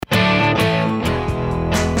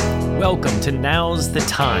Welcome to Now's the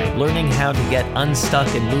Time, learning how to get unstuck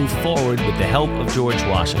and move forward with the help of George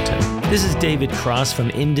Washington. This is David Cross from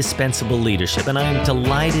Indispensable Leadership, and I am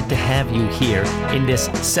delighted to have you here in this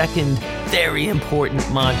second, very important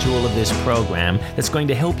module of this program that's going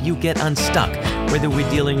to help you get unstuck, whether we're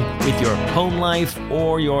dealing with your home life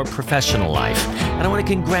or your professional life. And I want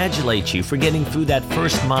to congratulate you for getting through that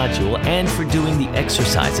first module and for doing the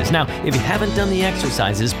exercises. Now, if you haven't done the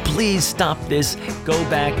exercises, please stop this, go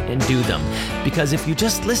back and do them. Because if you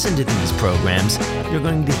just listen to these programs, you're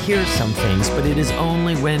going to hear some things, but it is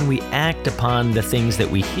only when we act upon the things that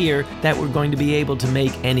we hear that we're going to be able to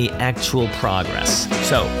make any actual progress.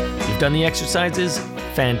 So, you've done the exercises?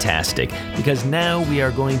 Fantastic, because now we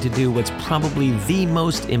are going to do what's probably the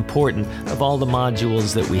most important of all the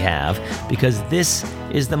modules that we have, because this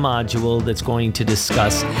is the module that's going to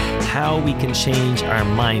discuss how we can change our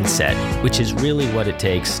mindset, which is really what it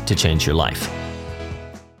takes to change your life.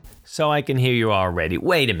 So I can hear you already.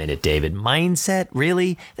 Wait a minute, David. Mindset?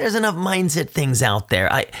 Really? There's enough mindset things out there.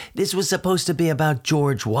 This was supposed to be about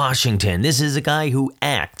George Washington. This is a guy who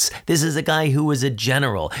acts. This is a guy who is a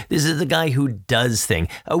general. This is a guy who does things.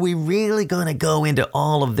 Are we really going to go into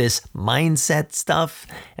all of this mindset stuff?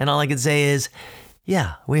 And all I can say is,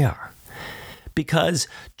 yeah, we are. Because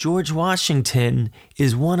George Washington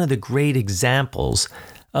is one of the great examples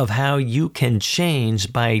of how you can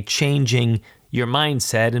change by changing your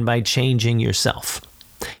mindset and by changing yourself.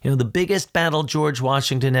 You know, the biggest battle George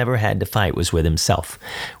Washington ever had to fight was with himself,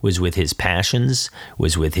 was with his passions,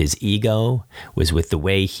 was with his ego, was with the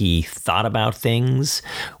way he thought about things,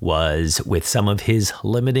 was with some of his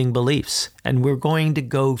limiting beliefs. And we're going to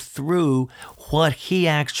go through what he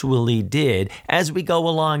actually did as we go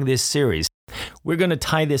along this series. We're going to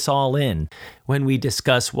tie this all in when we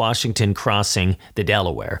discuss Washington crossing the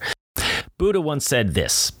Delaware. Buddha once said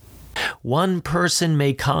this: "One person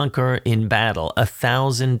may conquer in battle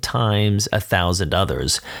 1,000 times 1,000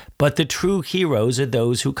 others, but the true heroes are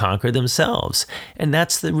those who conquer themselves." And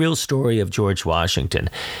that's the real story of George Washington.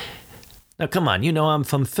 Now, come on, you know I'm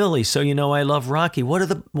from Philly, so you know I love Rocky. What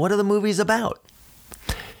are the movies about?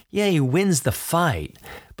 Yeah, he wins the fight,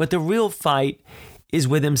 but the real fight is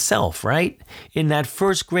with himself, right? In that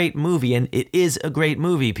first great movie, and it is a great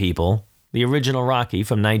movie, people, the original Rocky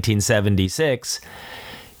from 1976,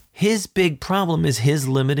 his big problem is his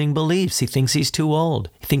limiting beliefs. He thinks he's too old.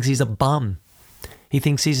 He thinks he's a bum. He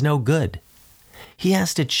thinks he's no good. He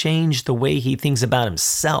has to change the way he thinks about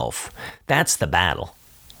himself. That's the battle.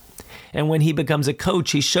 And when he becomes a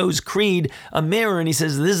coach, he shows Creed a mirror and he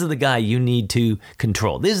says, this is the guy you need to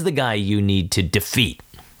control. This is the guy you need to defeat.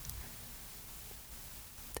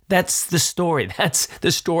 That's the story. That's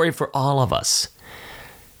the story for all of us.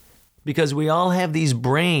 Because we all have these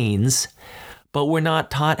brains, but we're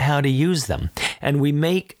not taught how to use them. And we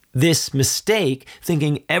make this mistake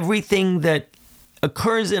thinking everything that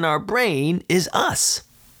occurs in our brain is us,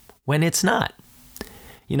 when it's not.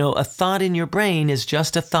 You know, a thought in your brain is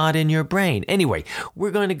just a thought in your brain. Anyway,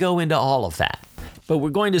 we're going to go into all of that. But we're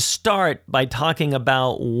going to start by talking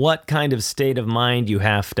about what kind of state of mind you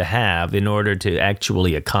have to have in order to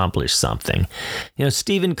actually accomplish something. You know,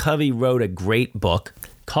 Stephen Covey wrote a great book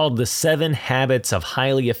called The 7 Habits of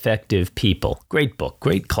Highly Effective People. Great book,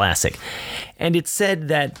 great classic. And it said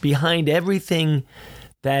that behind everything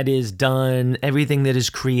that is done, everything that is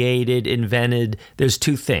created, invented, there's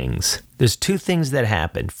two things. There's two things that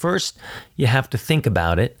happen. First, you have to think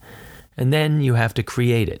about it, and then you have to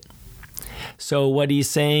create it. So what he's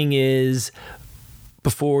saying is,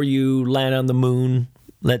 before you land on the moon,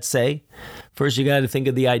 let's say, first you got to think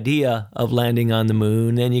of the idea of landing on the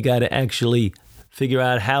moon, then you got to actually figure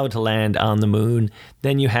out how to land on the moon,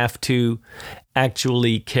 then you have to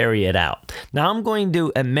actually carry it out. Now, I'm going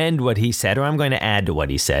to amend what he said, or I'm going to add to what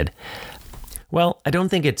he said. Well, I don't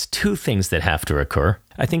think it's two things that have to occur.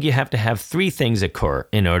 I think you have to have three things occur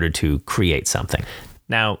in order to create something.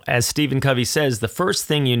 Now, as Stephen Covey says, the first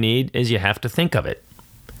thing you need is you have to think of it.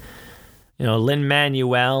 You know,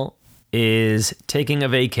 Lin-Manuel is taking a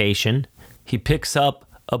vacation. He picks up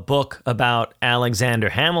a book about Alexander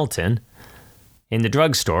Hamilton in the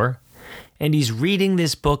drugstore, and he's reading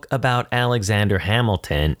this book about Alexander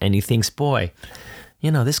Hamilton, and he thinks, boy,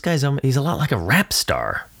 you know, this guy's he's a lot like a rap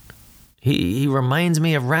star. He reminds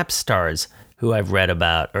me of rap stars who I've read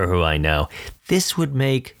about or who I know. This would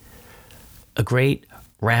make a great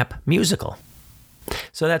rap musical.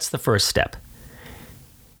 So that's the first step.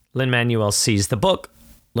 Lin-Manuel sees the book.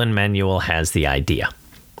 Lin-Manuel has the idea.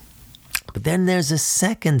 But then there's a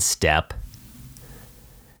second step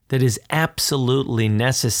that is absolutely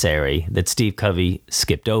necessary that Steve Covey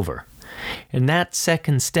skipped over. And that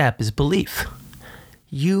second step is belief.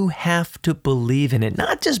 You have to believe in it.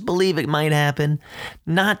 Not just believe it might happen,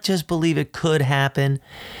 not just believe it could happen.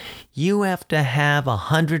 You have to have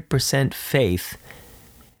 100% faith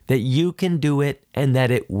that you can do it and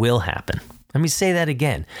that it will happen. Let me say that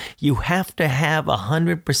again. You have to have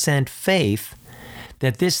 100% faith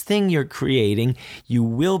that this thing you're creating, you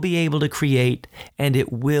will be able to create and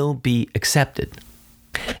it will be accepted.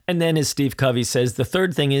 And then, as Steve Covey says, the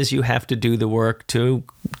third thing is you have to do the work to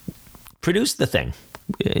produce the thing.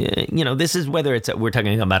 This is whether we're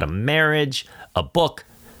talking about a marriage, a book,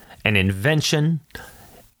 an invention,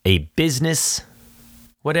 a business,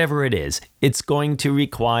 whatever it is, it's going to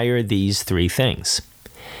require these three things.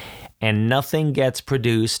 And nothing gets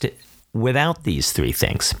produced without these three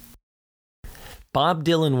things. Bob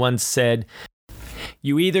Dylan once said,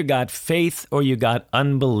 "You either got faith or you got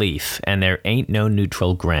unbelief, and there ain't no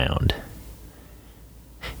neutral ground."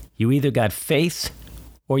 You either got faith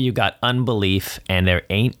or you got unbelief, and there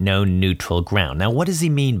ain't no neutral ground. Now, what does he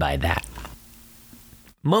mean by that?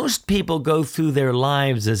 Most people go through their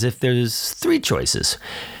lives as if there's three choices.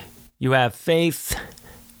 You have faith,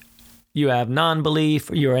 you have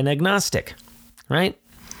non-belief, or you're an agnostic, right?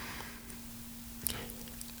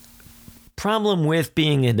 Problem with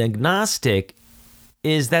being an agnostic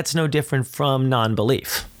is that's no different from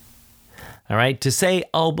non-belief. All right? To say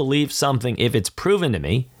I'll believe something if it's proven to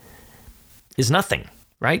me is nothing,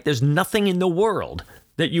 right? There's nothing in the world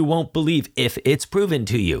that you won't believe if it's proven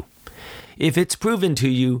to you. If it's proven to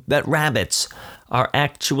you that rabbits are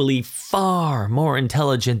actually far more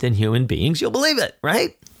intelligent than human beings, you'll believe it,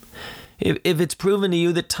 right? If it's proven to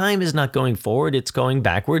you that time is not going forward, it's going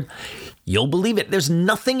backward, you'll believe it. There's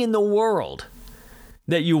nothing in the world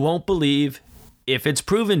that you won't believe if it's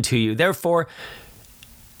proven to you. Therefore,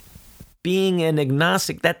 being an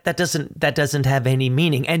agnostic, that doesn't have any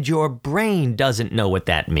meaning, and your brain doesn't know what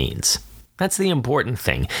that means. That's the important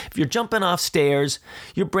thing. If you're jumping off stairs,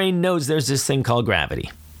 your brain knows there's this thing called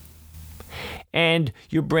gravity, and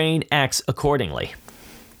your brain acts accordingly.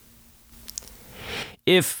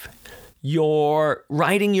 If you're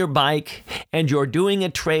riding your bike and you're doing a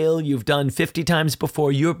trail you've done 50 times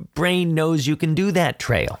before, your brain knows you can do that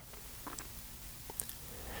trail.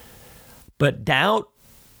 But doubt,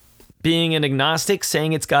 being an agnostic,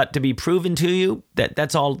 saying it's got to be proven to you,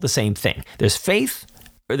 that's all the same thing. There's faith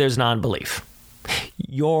or there's non-belief.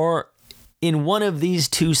 You're in one of these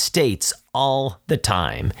two states all the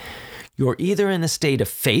time. You're either in the state of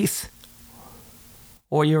faith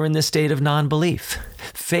or you're in the state of non-belief.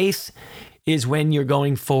 Faith is when you're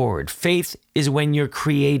going forward. Faith is when you're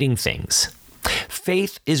creating things.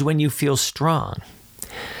 Faith is when you feel strong.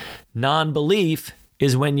 Non-belief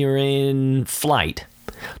is when you're in flight.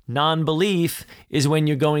 Non-belief is when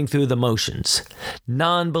you're going through the motions.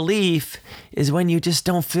 Non-belief is when you just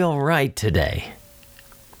don't feel right today.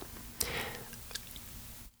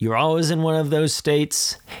 You're always in one of those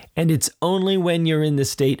states, and it's only when you're in the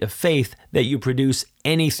state of faith that you produce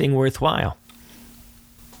anything worthwhile.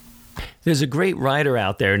 There's a great writer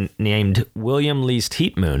out there named William Least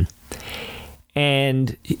Heatmoon,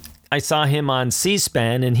 and I saw him on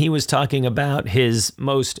C-SPAN, and he was talking about his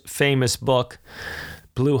most famous book,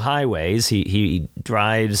 Blue Highways. He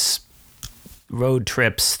drives road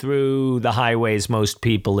trips through the highways most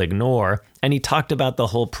people ignore, and he talked about the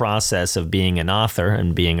whole process of being an author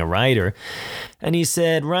and being a writer. And he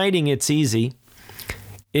said, writing, it's easy.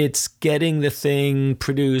 It's getting the thing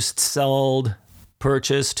produced, sold,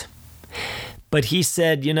 purchased. But he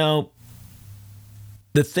said,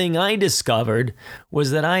 the thing I discovered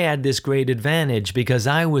was that I had this great advantage because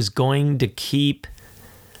I was going to keep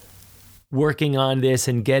working on this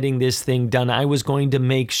and getting this thing done. I was going to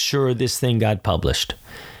make sure this thing got published.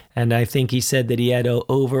 And I think he said that he had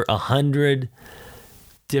over 100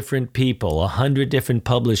 different people, 100 different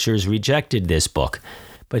publishers rejected this book.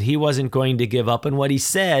 But he wasn't going to give up. And what he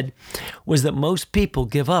said was that most people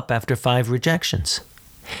give up after 5 rejections.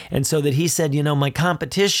 And so that he said, my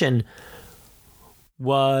competition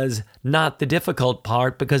was not the difficult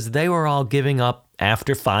part because they were all giving up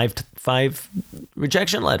after 5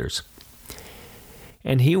 rejection letters.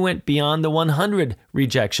 And he went beyond the 100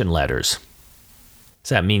 rejection letters. Does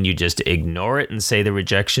that mean you just ignore it and say the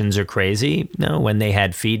rejections are crazy? No, when they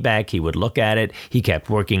had feedback, he would look at it. He kept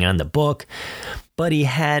working on the book. But he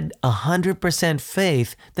had 100%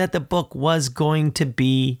 faith that the book was going to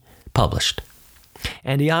be published.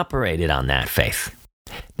 And he operated on that faith.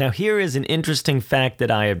 Now, here is an interesting fact that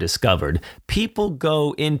I have discovered. People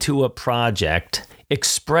go into a project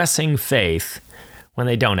expressing faith when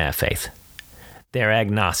they don't have faith. They're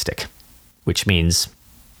agnostic, which means,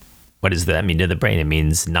 what does that mean to the brain? It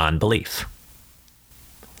means non-belief.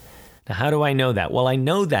 Now, how do I know that? Well, I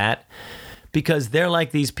know that because they're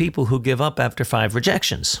like these people who give up after 5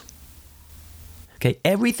 rejections. Okay,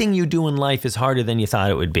 everything you do in life is harder than you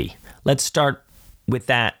thought it would be. Let's start with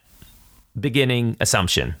that beginning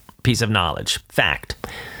assumption, piece of knowledge, fact.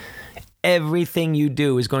 Everything you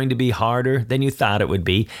do is going to be harder than you thought it would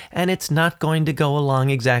be, and it's not going to go along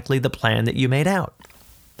exactly the plan that you made out.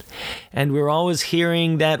 And we're always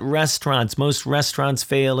hearing that most restaurants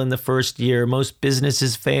fail in the first year, most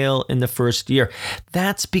businesses fail in the first year.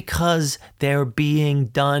 That's because they're being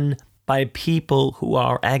done by people who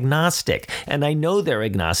are agnostic. And I know they're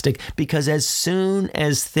agnostic because as soon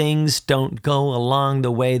as things don't go along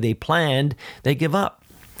the way they planned, they give up.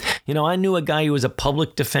 You know, I knew a guy who was a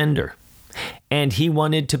public defender, and he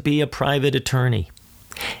wanted to be a private attorney.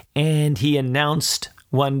 And he announced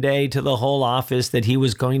one day to the whole office that he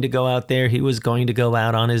was going to go out there. He was going to go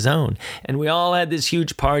out on his own. And we all had this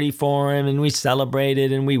huge party for him, and we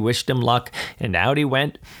celebrated, and we wished him luck. And out he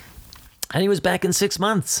went. And he was back in 6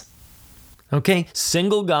 months. Okay,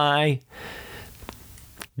 single guy.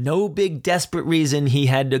 No big desperate reason he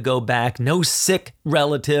had to go back. No sick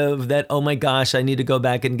relative that, oh my gosh, I need to go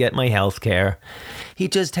back and get my health care. He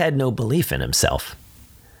just had no belief in himself.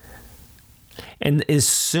 And as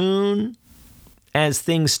soon as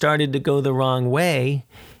things started to go the wrong way,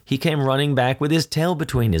 he came running back with his tail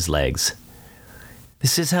between his legs.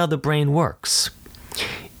 This is how the brain works.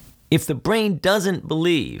 If the brain doesn't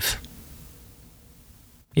believe,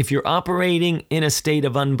 if you're operating in a state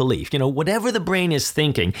of unbelief, whatever the brain is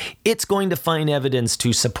thinking, it's going to find evidence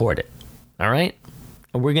to support it. All right?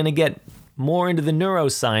 And we're going to get more into the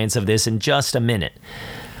neuroscience of this in just a minute.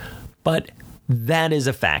 But that is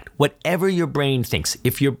a fact. Whatever your brain thinks,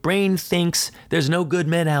 if your brain thinks there's no good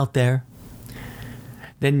men out there,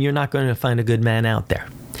 then you're not going to find a good man out there.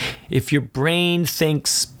 If your brain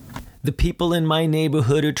thinks the people in my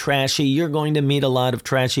neighborhood are trashy, you're going to meet a lot of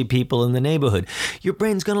trashy people in the neighborhood. Your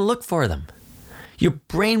brain's going to look for them. Your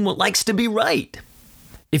brain likes to be right.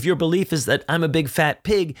 If your belief is that I'm a big fat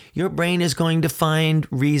pig, your brain is going to find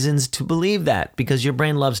reasons to believe that because your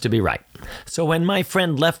brain loves to be right. So when my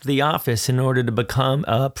friend left the office in order to become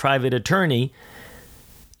a private attorney,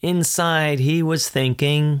 inside he was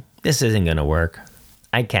thinking, this isn't going to work.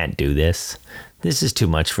 I can't do this. This is too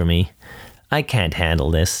much for me. I can't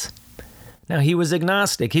handle this. Now, he was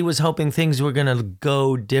agnostic. He was hoping things were going to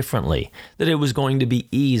go differently, that it was going to be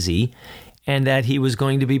easy, and that he was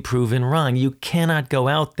going to be proven wrong. You cannot go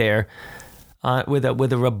out there with a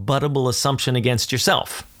rebuttable assumption against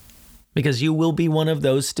yourself, because you will be one of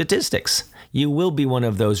those statistics. You will be one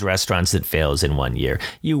of those restaurants that fails in 1 year.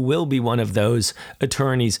 You will be one of those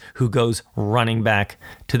attorneys who goes running back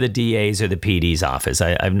to the DA's or the PD's office.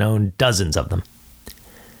 I've known dozens of them.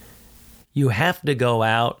 You have to go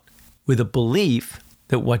out with a belief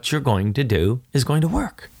that what you're going to do is going to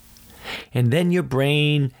work. And then your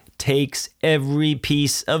brain takes every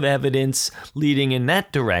piece of evidence leading in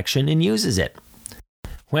that direction and uses it.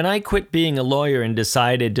 When I quit being a lawyer and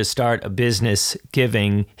decided to start a business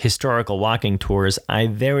giving historical walking tours, I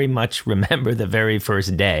very much remember the very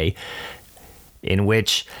first day in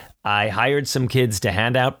which I hired some kids to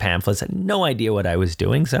hand out pamphlets. I had no idea what I was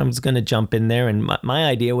doing, so I was going to jump in there. And my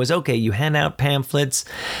idea was, okay, you hand out pamphlets.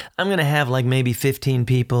 I'm going to have like maybe 15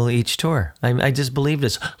 people each tour. I just believed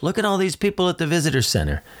this. Look at all these people at the visitor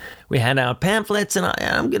center. We hand out pamphlets, and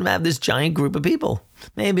I'm going to have this giant group of people.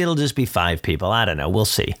 Maybe it'll just be 5 people. I don't know. We'll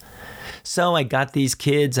see. So I got these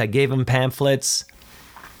kids. I gave them pamphlets.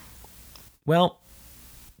 Well,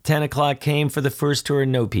 10 o'clock came for the first tour,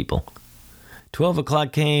 no people. 12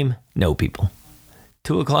 o'clock came, no people.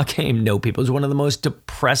 2 o'clock came, no people. It was one of the most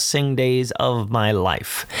depressing days of my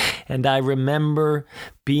life. And I remember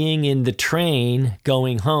being in the train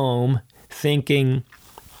going home thinking,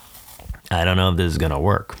 I don't know if this is going to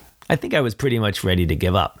work. I think I was pretty much ready to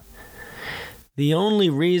give up. The only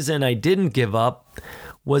reason I didn't give up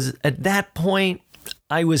was at that point,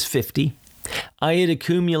 I was 50. I had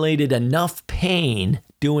accumulated enough pain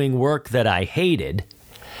doing work that I hated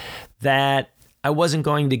that I wasn't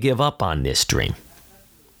going to give up on this dream.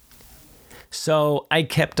 So I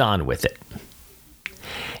kept on with it.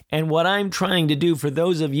 And what I'm trying to do for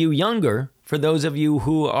those of you younger, for those of you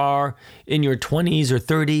who are in your 20s or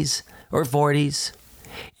 30s or 40s,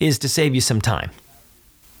 is to save you some time.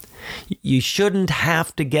 You shouldn't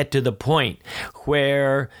have to get to the point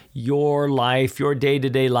where your life, your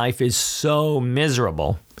day-to-day life is so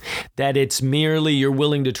miserable that it's merely you're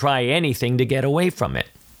willing to try anything to get away from it.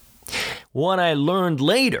 What I learned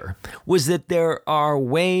later was that there are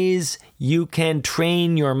ways you can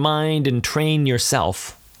train your mind and train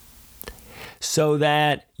yourself so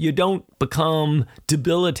that you don't become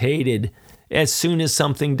debilitated as soon as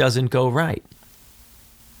something doesn't go right.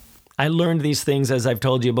 I learned these things, as I've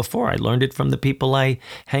told you before. I learned it from the people I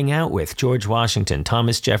hang out with, George Washington,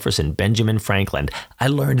 Thomas Jefferson, Benjamin Franklin. I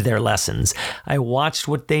learned their lessons. I watched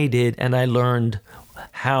what they did, and I learned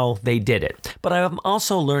how they did it. But I'm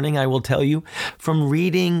also learning, I will tell you, from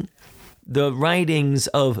reading the writings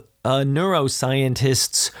of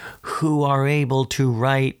neuroscientists who are able to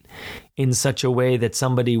write in such a way that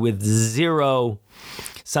somebody with zero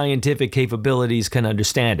scientific capabilities can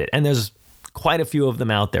understand it. And there's quite a few of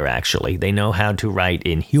them out there, actually. They know how to write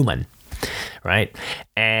in human, right?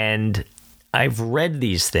 And I've read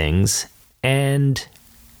these things, and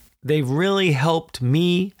they've really helped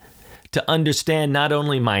me to understand not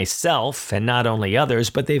only myself and not only others,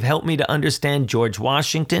 but they've helped me to understand George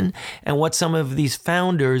Washington and what some of these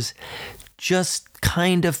founders just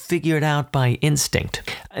kind of figured out by instinct.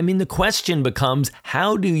 I mean, the question becomes,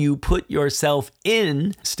 how do you put yourself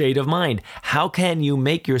in state of mind? How can you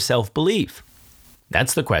make yourself believe?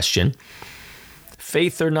 That's the question.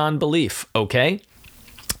 Faith or non-belief, okay?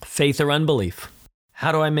 Faith or unbelief.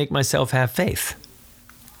 How do I make myself have faith?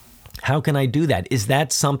 How can I do that? Is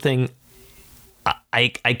that something I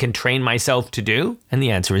can train myself to do? And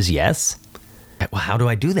the answer is yes. Well, how do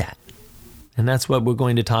I do that? And that's what we're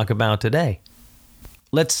going to talk about today.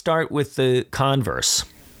 Let's start with the converse.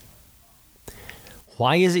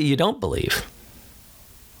 Why is it you don't believe?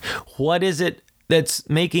 What is it that's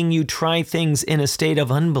making you try things in a state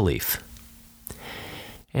of unbelief?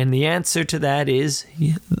 And the answer to that is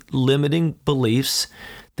limiting beliefs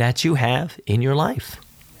that you have in your life,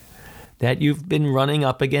 that you've been running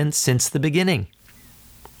up against since the beginning.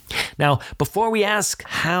 Now, before we ask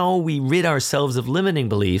how we rid ourselves of limiting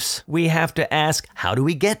beliefs, we have to ask, how do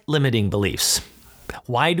we get limiting beliefs?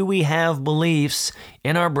 Why do we have beliefs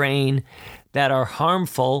in our brain that are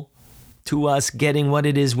harmful to us getting what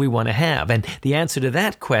it is we want to have? And the answer to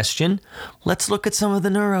that question, let's look at some of the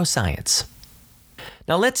neuroscience.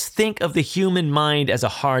 Now, let's think of the human mind as a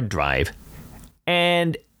hard drive.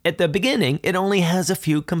 And at the beginning, it only has a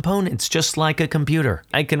few components, just like a computer.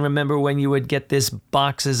 I can remember when you would get these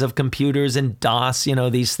boxes of computers and DOS,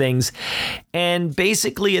 these things. And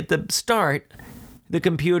basically at the start, the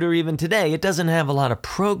computer, even today, it doesn't have a lot of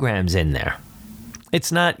programs in there.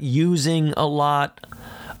 It's not using a lot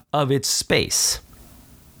of its space.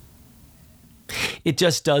 It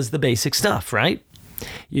just does the basic stuff, right?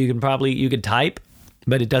 You could type,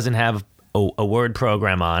 but it doesn't have a word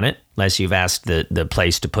program on it, unless you've asked the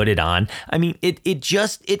place to put it on. I mean,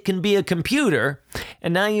 it can be a computer,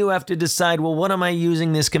 and now you have to decide, well, what am I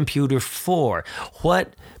using this computer for?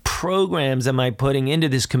 What programs am I putting into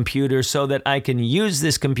this computer so that I can use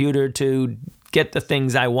this computer to get the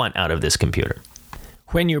things I want out of this computer?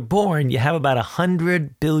 When you're born, you have about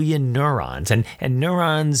 100 billion neurons, and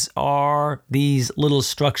neurons are these little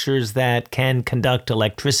structures that can conduct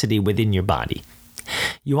electricity within your body.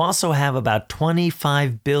 You also have about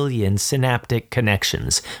 25 billion synaptic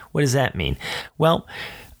connections. What does that mean? Well,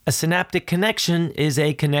 a synaptic connection is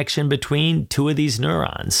a connection between two of these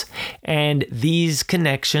neurons. And these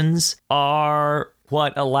connections are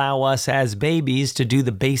what allow us as babies to do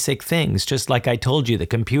the basic things. Just like I told you, the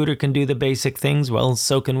computer can do the basic things. Well,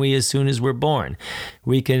 so can we as soon as we're born.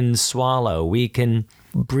 We can swallow, we can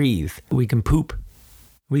breathe, we can poop.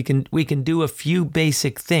 We can do a few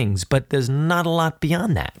basic things, but there's not a lot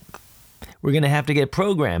beyond that. We're going to have to get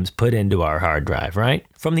programs put into our hard drive, right?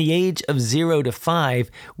 From the age of 0 to 5,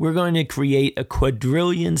 we're going to create a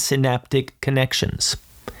quadrillion synaptic connections.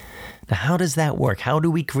 Now, how does that work? How do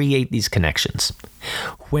we create these connections?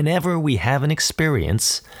 Whenever we have an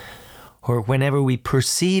experience, or whenever we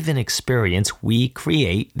perceive an experience, we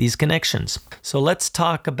create these connections. So let's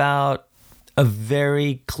talk about a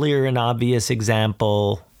very clear and obvious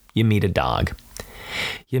example. You meet a dog.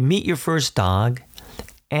 You meet your first dog,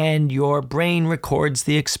 and your brain records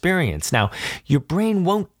the experience. Now, your brain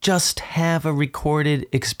won't just have a recorded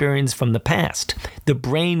experience from the past. The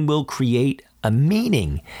brain will create a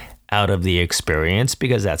meaning out of the experience,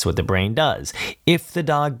 because that's what the brain does. If the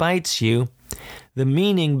dog bites you, the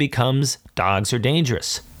meaning becomes dogs are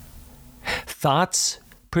dangerous. Thoughts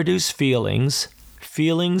produce feelings.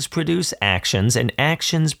 Feelings produce actions, and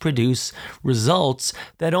actions produce results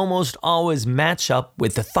that almost always match up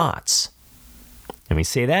with the thoughts. Let me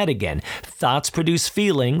say that again. Thoughts produce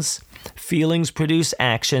feelings, feelings produce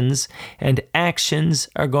actions, and actions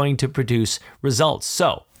are going to produce results.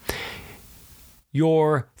 So,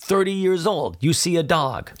 you're 30 years old, you see a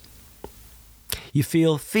dog. You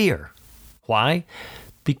feel fear. Why?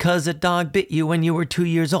 Because a dog bit you when you were 2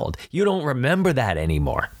 years old. You don't remember that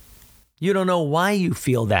anymore. You don't know why you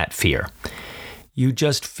feel that fear. You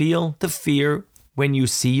just feel the fear when you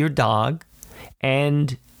see your dog,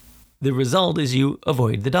 and the result is you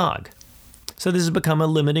avoid the dog. So this has become a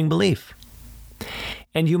limiting belief.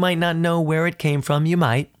 And you might not know where it came from. You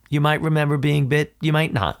might remember being bit. You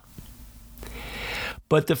might not.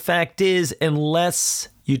 But the fact is, unless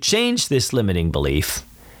you change this limiting belief,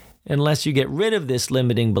 unless you get rid of this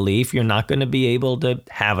limiting belief, you're not going to be able to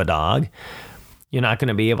have a dog. You're not going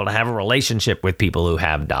to be able to have a relationship with people who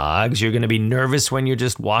have dogs. You're going to be nervous when you're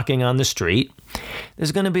just walking on the street.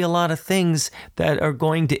 There's going to be a lot of things that are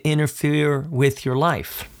going to interfere with your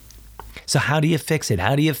life. So how do you fix it?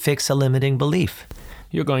 How do you fix a limiting belief?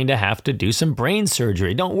 You're going to have to do some brain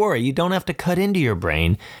surgery. Don't worry, you don't have to cut into your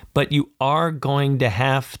brain, but you are going to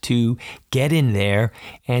have to get in there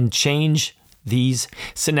and change these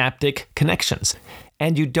synaptic connections.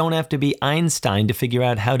 And you don't have to be Einstein to figure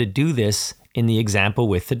out how to do this in the example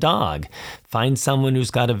with the dog. Find someone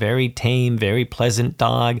who's got a very tame, very pleasant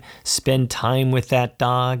dog. Spend time with that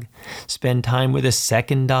dog. Spend time with a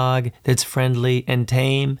second dog that's friendly and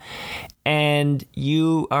tame. And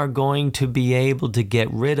you are going to be able to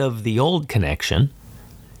get rid of the old connection,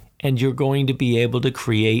 and you're going to be able to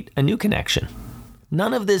create a new connection.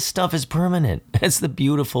 None of this stuff is permanent. That's the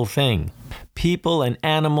beautiful thing. People and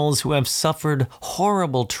animals who have suffered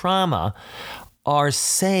horrible trauma are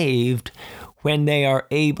saved when they are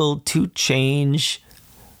able to change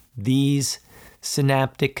these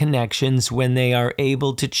synaptic connections, when they are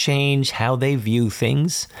able to change how they view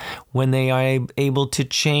things, when they are able to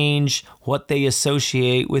change what they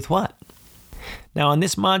associate with what. Now, in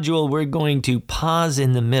this module, we're going to pause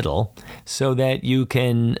in the middle so that you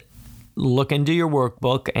can look into your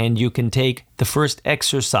workbook and you can take the first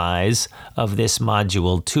exercise of this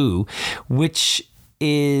module 2, which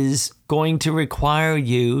is going to require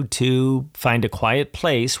you to find a quiet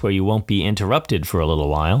place where you won't be interrupted for a little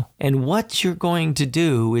while. And what you're going to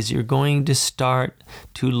do is you're going to start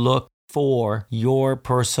to look for your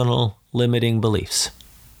personal limiting beliefs.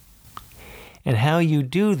 And how you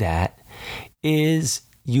do that is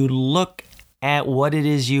you look at what it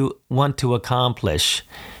is you want to accomplish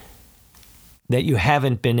that you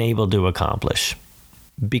haven't been able to accomplish,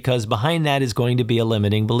 because behind that is going to be a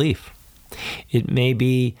limiting belief. It may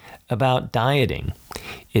be about dieting.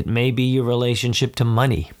 It may be your relationship to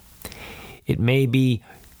money. It may be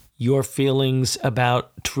your feelings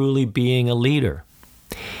about truly being a leader.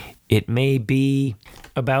 It may be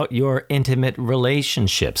about your intimate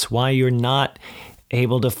relationships, why you're not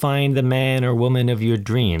able to find the man or woman of your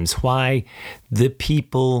dreams, why the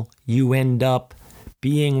people you end up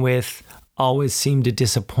being with always seem to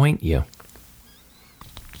disappoint you.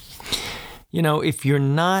 You know, if you're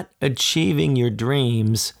not achieving your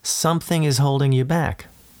dreams, something is holding you back.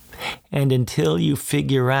 And until you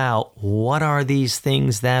figure out what are these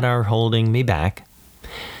things that are holding me back,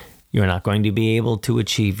 you're not going to be able to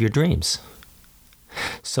achieve your dreams.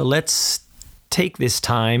 So let's take this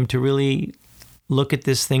time to really look at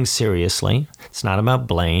this thing seriously. It's not about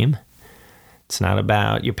blame. It's not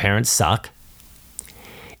about your parents suck.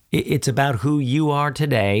 It's about who you are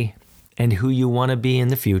today and who you want to be in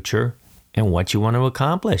the future and what you want to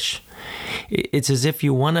accomplish. It's as if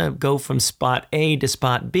you want to go from spot A to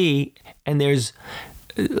spot B, and there's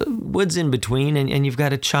woods in between, and you've got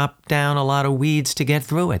to chop down a lot of weeds to get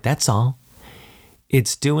through it. That's all.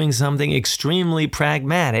 It's doing something extremely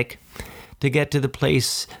pragmatic to get to the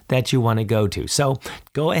place that you want to go to. So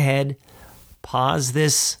go ahead, pause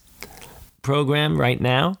this program right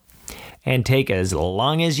now, and take as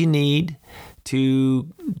long as you need to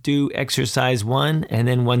do exercise 1, and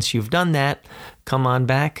then once you've done that, come on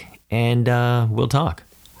back and we'll talk.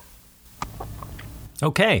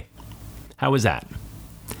 Okay, how was that?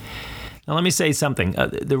 Now let me say something.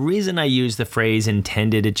 The reason I use the phrase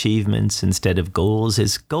intended achievements instead of goals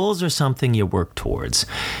is goals are something you work towards.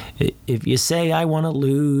 If you say, I want to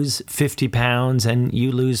lose 50 pounds and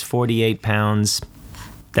you lose 48 pounds,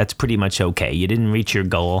 that's pretty much okay. You didn't reach your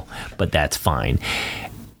goal, but that's fine.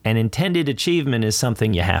 An intended achievement is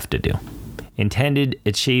something you have to do. Intended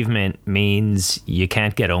achievement means you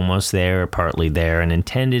can't get almost there or partly there. An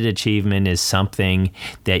intended achievement is something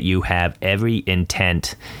that you have every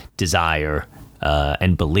intent, desire,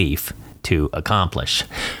 and belief to accomplish.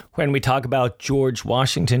 When we talk about George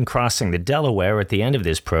Washington crossing the Delaware at the end of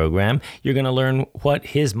this program, you're going to learn what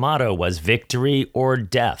his motto was: victory or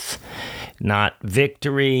death. Not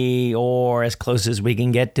victory or as close as we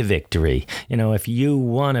can get to victory. You know, if you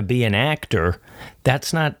want to be an actor,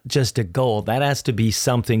 that's not just a goal. That has to be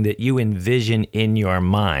something that you envision in your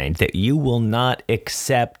mind, that you will not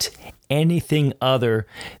accept anything other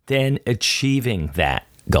than achieving that.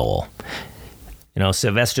 goal.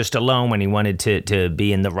 Sylvester Stallone, when he wanted to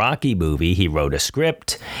be in the Rocky movie, he wrote a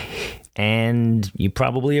script. And you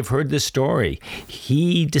probably have heard this story.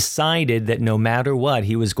 He decided that no matter what,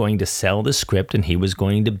 he was going to sell the script and he was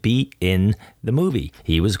going to be in the movie.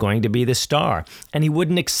 He was going to be the star. And he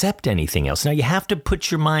wouldn't accept anything else. Now, you have to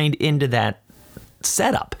put your mind into that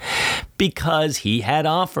setup because he had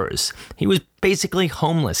offers. He was basically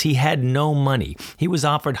homeless. He had no money. He was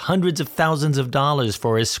offered hundreds of thousands of dollars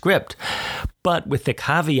for his script, but with the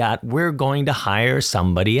caveat, we're going to hire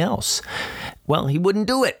somebody else. Well, he wouldn't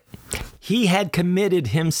do it. He had committed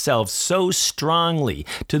himself so strongly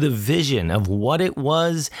to the vision of what it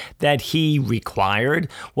was that he required,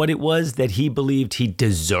 what it was that he believed he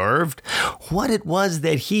deserved, what it was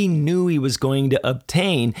that he knew he was going to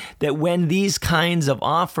obtain, that when these kinds of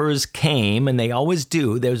offers came, and they always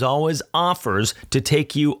do, there's always offers to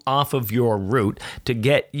take you off of your route, to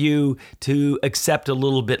get you to accept a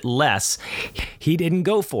little bit less, he didn't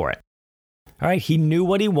go for it. All right, he knew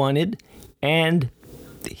what he wanted, and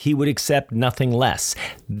he would accept nothing less.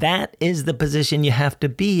 That is the position you have to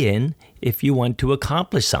be in if you want to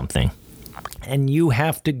accomplish something. And you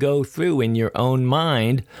have to go through in your own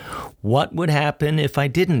mind, what would happen if I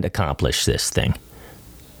didn't accomplish this thing?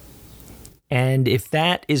 And if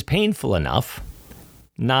that is painful enough,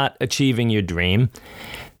 not achieving your dream,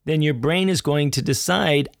 then your brain is going to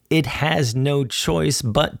decide it has no choice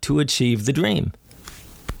but to achieve the dream.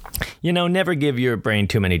 Never give your brain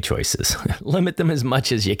too many choices. Limit them as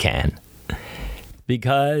much as you can.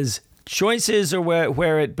 Because choices are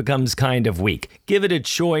where it becomes kind of weak. Give it a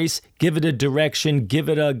choice, give it a direction, give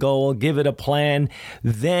it a goal, give it a plan.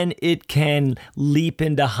 Then it can leap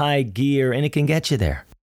into high gear and it can get you there.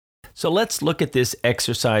 So let's look at this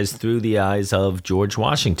exercise through the eyes of George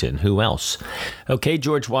Washington. Who else? Okay,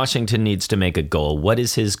 George Washington needs to make a goal. What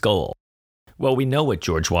is his goal? Well, we know what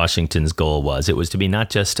George Washington's goal was. It was to be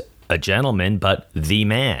not just a gentleman, but the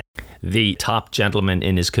man, the top gentleman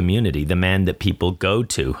in his community, the man that people go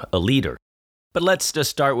to, a leader. But let's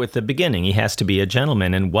just start with the beginning. He has to be a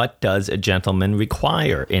gentleman. And what does a gentleman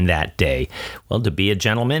require in that day? Well, to be a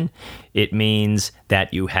gentleman, it means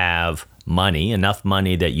that you have money, enough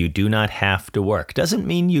money that you do not have to work. Doesn't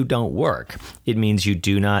mean you don't work. It means you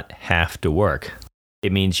do not have to work.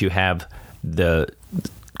 It means you have the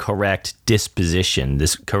correct disposition,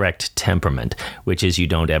 this correct temperament, which is you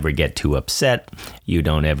don't ever get too upset, you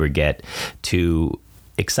don't ever get too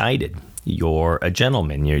excited. You're a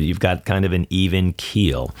gentleman. You've got kind of an even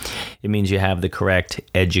keel. It means you have the correct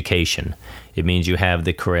education. It means you have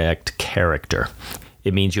the correct character.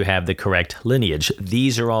 It means you have the correct lineage.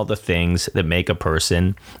 These are all the things that make a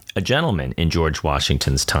person a gentleman in George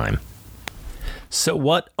Washington's time. So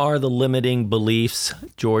what are the limiting beliefs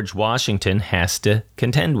George Washington has to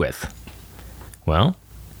contend with? Well,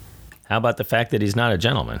 how about the fact that he's not a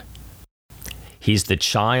gentleman? He's the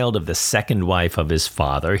child of the second wife of his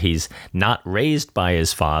father. He's not raised by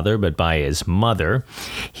his father, but by his mother.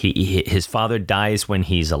 His father dies when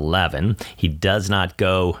he's 11. He does not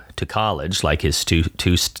go to college like his two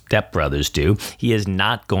stepbrothers do. He is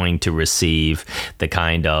not going to receive the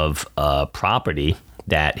kind of property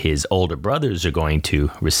that his older brothers are going to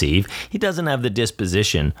receive. He doesn't have the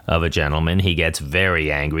disposition of a gentleman. He gets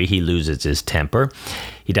very angry. He loses his temper.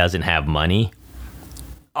 He doesn't have money.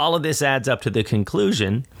 All of this adds up to the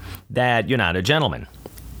conclusion that you're not a gentleman.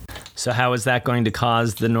 So how is that going to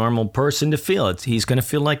cause the normal person to feel? He's going to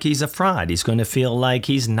feel like he's a fraud. He's going to feel like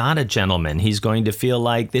he's not a gentleman. He's going to feel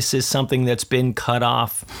like this is something that's been cut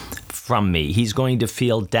off from me. He's going to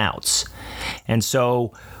feel doubts. And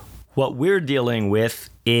so what we're dealing with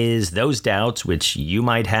is those doubts, which you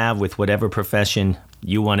might have with whatever profession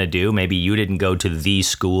you want to do. Maybe you didn't go to the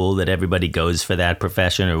school that everybody goes for that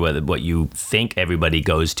profession, or what you think everybody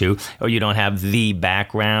goes to, or you don't have the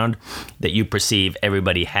background that you perceive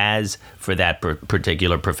everybody has for that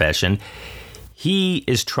particular profession. He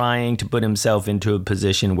is trying to put himself into a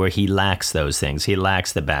position where he lacks those things. He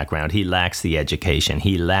lacks the background. He lacks the education.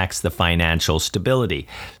 He lacks the financial stability.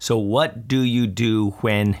 So what do you do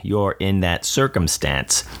when you're in that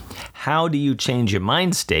circumstance? How do you change your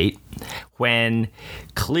mind state when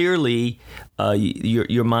clearly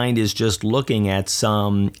your mind is just looking at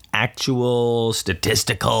some actual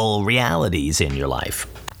statistical realities in your life?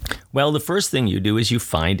 Well, the first thing you do is you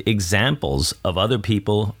find examples of other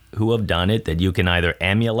people who have done it that you can either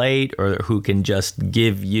emulate or who can just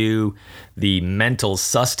give you the mental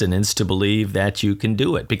sustenance to believe that you can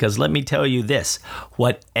do it. Because let me tell you this,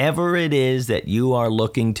 whatever it is that you are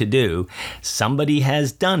looking to do, somebody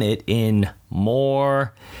has done it in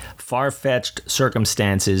more far-fetched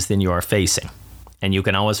circumstances than you are facing. And you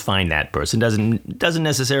can always find that person. Doesn't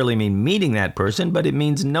necessarily mean meeting that person, but it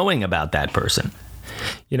means knowing about that person.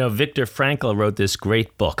 You know, Viktor Frankl wrote this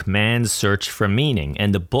great book, Man's Search for Meaning,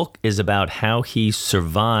 and the book is about how he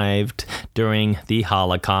survived during the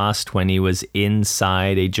Holocaust when he was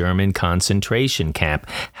inside a German concentration camp,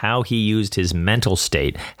 how he used his mental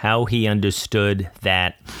state, how he understood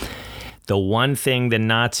that the one thing the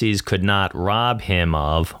Nazis could not rob him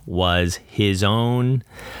of was his own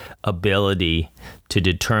ability to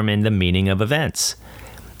determine the meaning of events.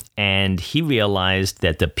 And he realized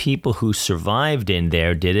that the people who survived in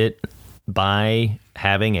there did it by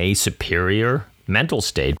having a superior mental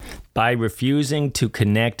state, by refusing to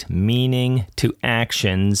connect meaning to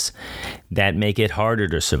actions that make it harder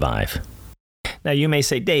to survive. Now, you may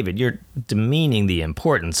say, David, you're demeaning the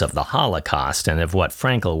importance of the Holocaust and of what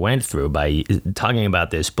Frankl went through by talking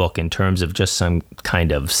about this book in terms of just some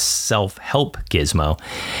kind of self-help gizmo.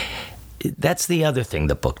 That's the other thing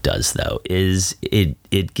the book does, though, is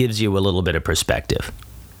it gives you a little bit of perspective.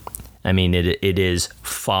 I mean, it is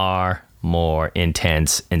far more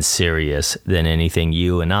intense and serious than anything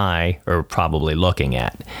you and I are probably looking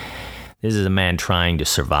at. This is a man trying to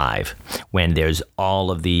survive when there's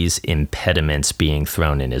all of these impediments being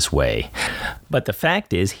thrown in his way. But the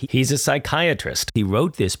fact is, he's a psychiatrist. He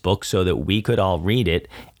wrote this book so that we could all read it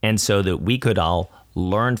and so that we could all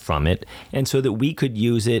learn from it, and so that we could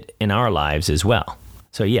use it in our lives as well.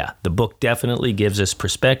 So yeah, the book definitely gives us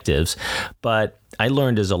perspectives, but I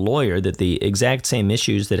learned as a lawyer that the exact same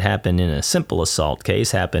issues that happen in a simple assault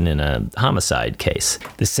case happen in a homicide case.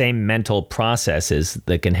 The same mental processes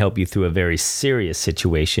that can help you through a very serious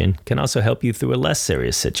situation can also help you through a less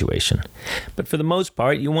serious situation. But for the most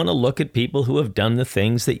part, you want to look at people who have done the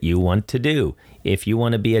things that you want to do. If you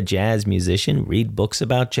want to be a jazz musician, read books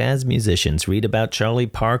about jazz musicians. Read about Charlie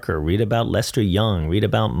Parker. Read about Lester Young. Read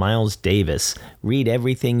about Miles Davis. Read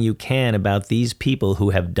everything you can about these people who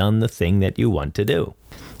have done the thing that you want to do.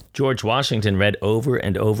 George Washington read over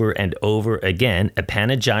and over and over again a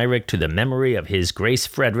panegyric to the memory of his Grace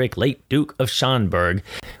Frederick, late Duke of Schomberg,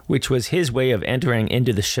 which was his way of entering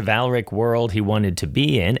into the chivalric world he wanted to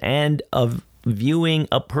be in and of viewing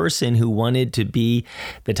a person who wanted to be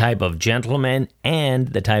the type of gentleman and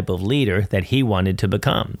the type of leader that he wanted to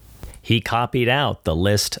become. He copied out the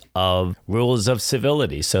list of rules of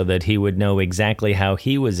civility so that he would know exactly how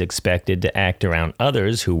he was expected to act around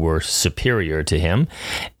others who were superior to him,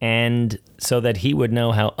 and so that he would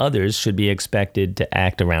know how others should be expected to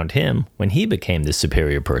act around him when he became the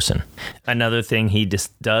superior person. Another thing he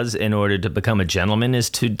does in order to become a gentleman is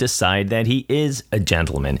to decide that he is a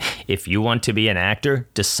gentleman. If you want to be an actor,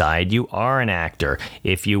 decide you are an actor.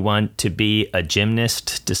 If you want to be a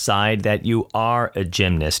gymnast, decide that you are a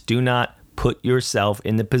gymnast. Do not put yourself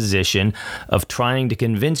in the position of trying to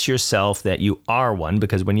convince yourself that you are one,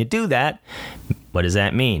 because when you do that, what does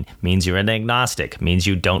that mean? It means you're an agnostic. It means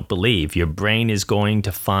you don't believe. Your brain is going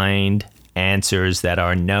to find answers that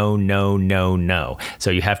are no, no, no, no.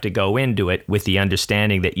 So you have to go into it with the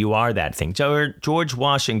understanding that you are that thing. George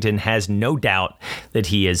Washington has no doubt that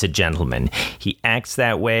he is a gentleman. He acts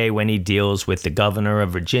that way when he deals with the governor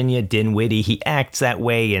of Virginia, Dinwiddie. He acts that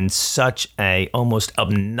way in such a almost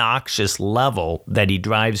obnoxious level that he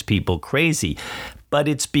drives people crazy. But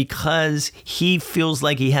it's because he feels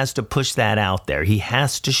like he has to push that out there. He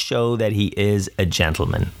has to show that he is a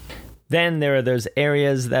gentleman. Then there are those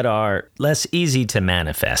areas that are less easy to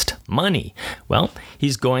manifest. Money. Well,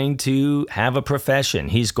 he's going to have a profession.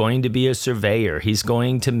 He's going to be a surveyor. He's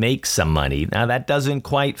going to make some money. Now, that doesn't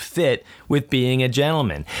quite fit with being a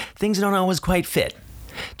gentleman. Things don't always quite fit.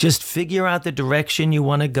 Just figure out the direction you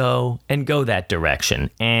want to go and go that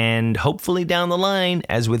direction. And hopefully down the line,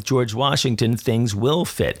 as with George Washington, things will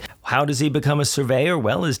fit. How does he become a surveyor?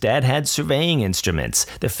 Well, his dad had surveying instruments.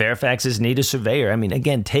 The Fairfaxes need a surveyor. I mean,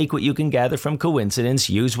 again, take what you can gather from coincidence,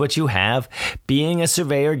 use what you have. Being a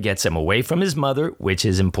surveyor gets him away from his mother, which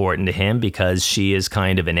is important to him because she is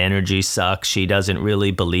kind of an energy suck. She doesn't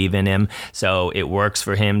really believe in him. So it works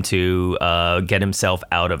for him to get himself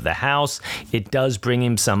out of the house. It does bring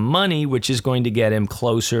him some money, which is going to get him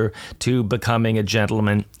closer to becoming a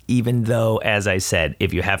gentleman, even though, as I said,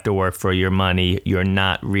 if you have to work for your money, you're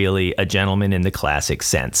not really a gentleman in the classic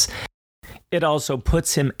sense. It also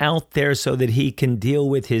puts him out there so that he can deal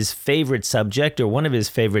with his favorite subject, or one of his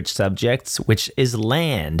favorite subjects, which is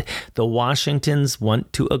land. The Washingtons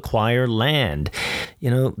want to acquire land. You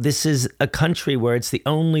know, this is a country where it's the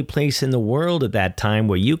only place in the world at that time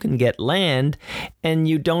where you can get land and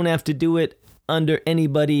you don't have to do it under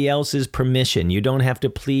anybody else's permission. You don't have to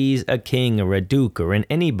please a king or a duke or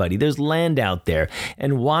anybody. There's land out there.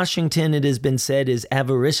 And Washington, it has been said, is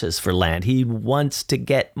avaricious for land. He wants to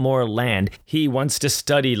get more land. He wants to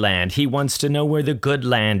study land. He wants to know where the good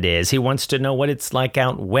land is. He wants to know what it's like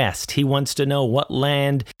out west. He wants to know what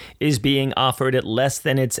land is being offered at less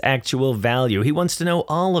than its actual value. He wants to know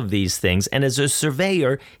all of these things. And as a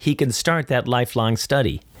surveyor, he can start that lifelong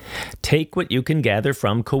study. Take what you can gather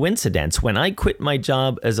from coincidence. When I quit my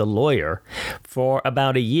job as a lawyer, for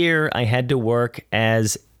about a year, I had to work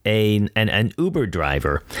as an Uber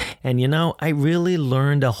driver. And I really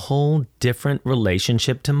learned a whole different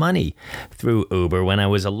relationship to money through Uber. When I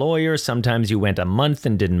was a lawyer, sometimes you went a month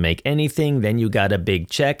and didn't make anything, then you got a big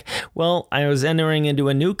check. Well, I was entering into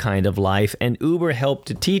a new kind of life, and Uber helped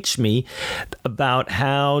to teach me about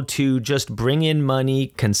how to just bring in money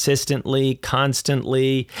consistently,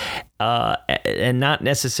 constantly, and not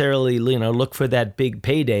necessarily, look for that big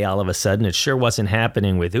payday all of a sudden. It sure wasn't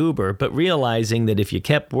happening with Uber, but realizing that if you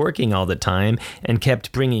kept working all the time and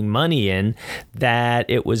kept bringing money in, that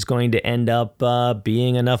it was going to end up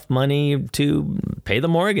being enough money to pay the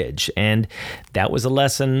mortgage. And that was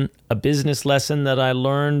a business lesson that I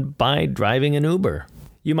learned by driving an Uber.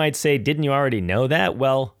 You might say, didn't you already know that?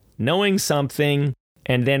 Well, knowing something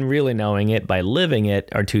and then really knowing it by living it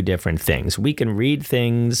are two different things. We can read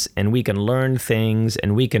things and we can learn things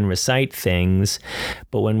and we can recite things,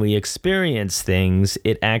 but when we experience things,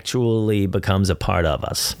 it actually becomes a part of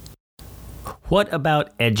us. What about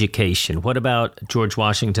education? What about George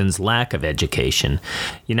Washington's lack of education?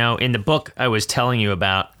 In the book I was telling you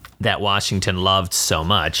about that Washington loved so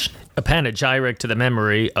much, a panegyric to the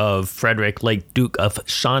memory of Frederick, late Duke of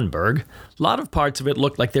Schonberg, a lot of parts of it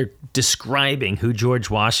look like they're describing who George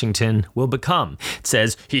Washington will become. It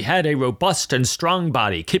says, he had a robust and strong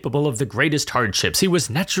body, capable of the greatest hardships. He was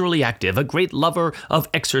naturally active, a great lover of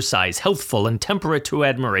exercise, healthful and temperate to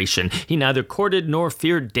admiration. He neither courted nor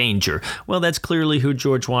feared danger. Well, that's clearly who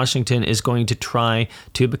George Washington is going to try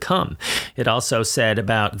to become. It also said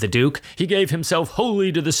about the Duke, he gave himself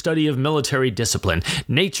wholly to the study of military discipline.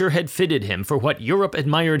 Nature had fitted him for what Europe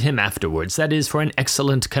admired him afterwards, that is, for an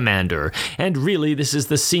excellent commander. And really, this is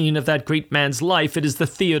the scene of that great man's life. It is the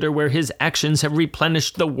theater where his actions have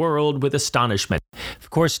replenished the world with astonishment. Of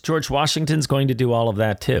course, George Washington's going to do all of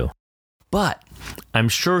that too. But I'm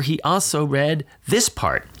sure he also read this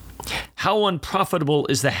part. How unprofitable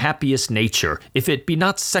is the happiest nature, if it be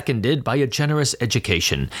not seconded by a generous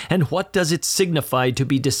education? And what does it signify to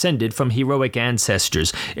be descended from heroic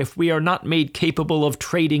ancestors, if we are not made capable of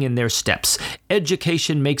trading in their steps?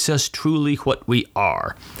 Education makes us truly what we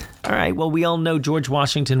are. All right, well, we all know George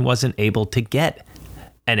Washington wasn't able to get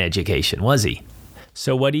an education, was he?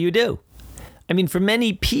 So what do? For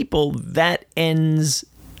many people, that ends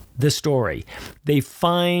the story. They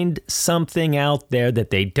find something out there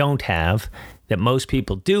that they don't have, that most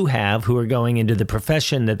people do have who are going into the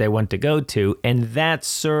profession that they want to go to, and that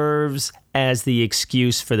serves as the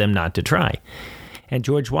excuse for them not to try. And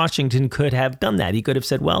George Washington could have done that. He could have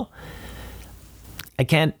said, well, I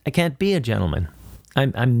can't be a gentleman.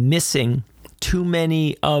 I'm missing too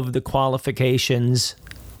many of the qualifications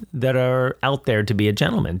that are out there to be a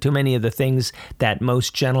gentleman, too many of the things that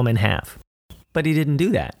most gentlemen have. But he didn't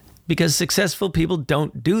do that, because successful people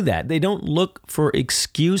don't do that. They don't look for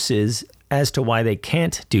excuses as to why they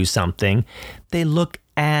can't do something. They look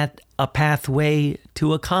at a pathway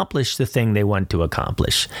to accomplish the thing they want to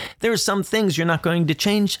accomplish. There are some things you're not going to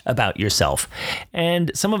change about yourself.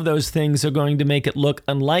 And some of those things are going to make it look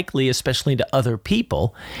unlikely, especially to other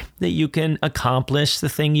people, that you can accomplish the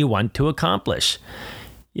thing you want to accomplish.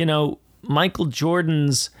 Michael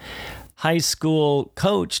Jordan's high school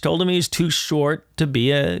coach told him he was too short to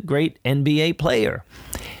be a great NBA player.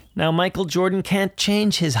 Now, Michael Jordan can't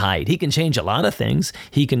change his height. He can change a lot of things.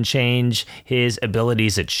 He can change his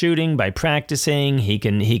abilities at shooting by practicing. He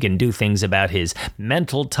can do things about his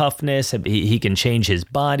mental toughness. He can change his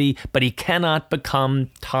body, but he cannot become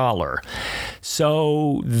taller.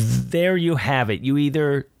 So there you have it. You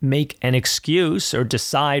either make an excuse or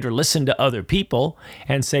decide or listen to other people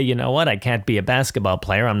and say, you know what, I can't be a basketball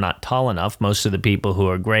player. I'm not tall enough. Most of the people who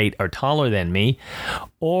are great are taller than me.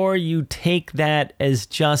 Or you take that as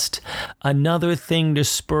just another thing to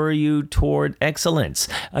spur you toward excellence,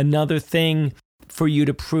 another thing for you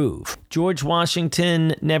to prove. George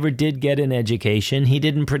Washington never did get an education. He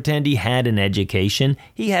didn't pretend he had an education.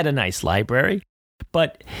 He had a nice library,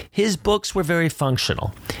 but his books were very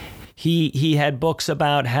functional. He had books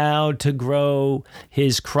about how to grow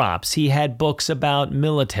his crops. He had books about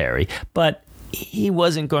military, but he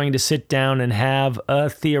wasn't going to sit down and have a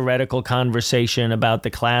theoretical conversation about the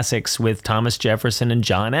classics with Thomas Jefferson and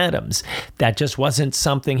John Adams. That just wasn't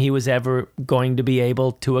something he was ever going to be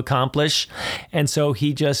able to accomplish. And so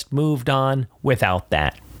he just moved on without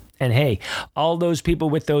that. And hey, all those people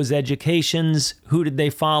with those educations, who did they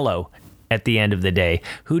follow? At the end of the day,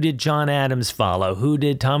 who did John Adams follow? Who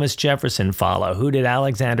did Thomas Jefferson follow? Who did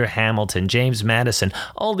Alexander Hamilton, James Madison?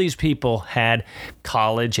 All these people had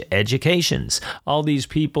college educations. All these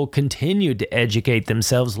people continued to educate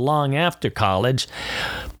themselves long after college.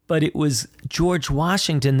 But it was George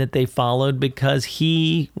Washington that they followed because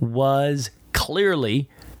he was clearly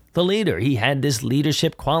the leader. He had this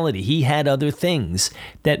leadership quality. He had other things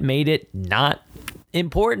that made it not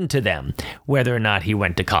important to them whether or not he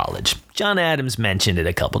went to college. John Adams mentioned it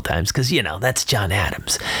a couple times because, that's John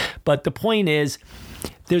Adams. But the point is,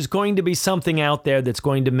 there's going to be something out there that's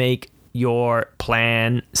going to make your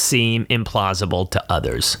plan seem implausible to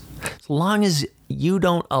others. As long as you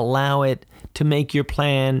don't allow it to make your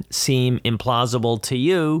plan seem implausible to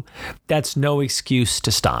you, that's no excuse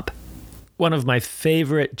to stop. One of my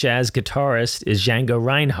favorite jazz guitarists is Django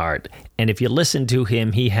Reinhardt. And if you listen to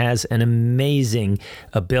him, he has an amazing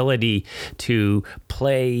ability to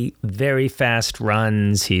play very fast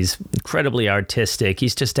runs. He's incredibly artistic.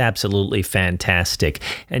 He's just absolutely fantastic.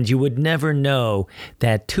 And you would never know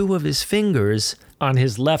that 2 of his fingers on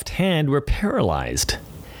his left hand were paralyzed.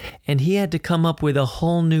 And he had to come up with a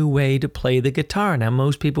whole new way to play the guitar. Now,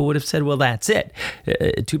 most people would have said, well, that's it.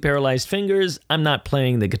 2 paralyzed fingers, I'm not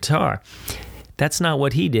playing the guitar. That's not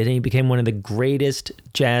what he did, and he became one of the greatest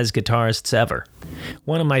jazz guitarists ever.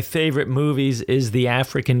 One of my favorite movies is The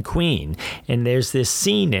African Queen, and there's this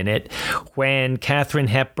scene in it when Katharine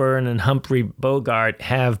Hepburn and Humphrey Bogart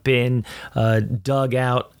have been dug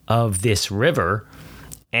out of this river,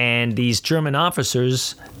 and these German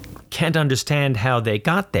officers can't understand how they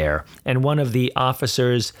got there. And one of the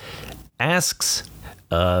officers asks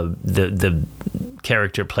the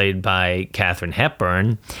character played by Katharine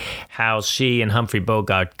Hepburn how she and Humphrey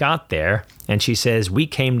Bogart got there. And she says, we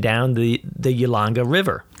came down the Yolanga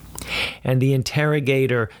River. And the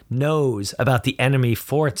interrogator knows about the enemy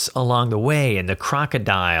forts along the way and the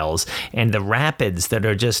crocodiles and the rapids that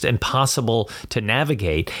are just impossible to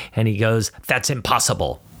navigate. And he goes, that's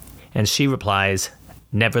impossible. And she replies,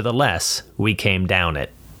 nevertheless, we came down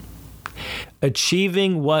it.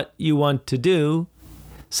 Achieving what you want to do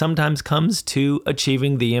sometimes comes to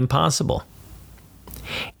achieving the impossible.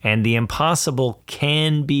 And the impossible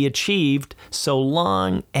can be achieved so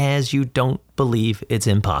long as you don't believe it's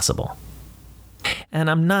impossible. And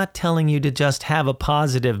I'm not telling you to just have a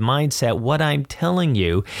positive mindset. What I'm telling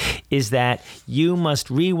you is that you must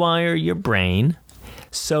rewire your brain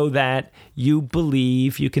so that you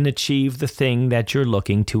believe you can achieve the thing that you're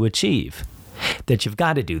looking to achieve. That you've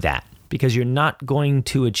got to do that, because you're not going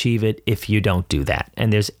to achieve it if you don't do that.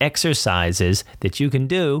 And there's exercises that you can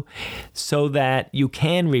do so that you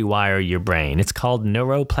can rewire your brain. It's called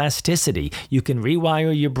neuroplasticity. You can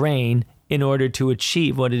rewire your brain in order to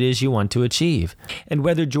achieve what it is you want to achieve. And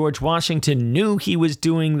whether George Washington knew he was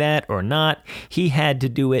doing that or not, he had to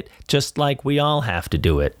do it just like we all have to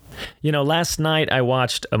do it. Last night I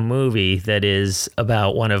watched a movie that is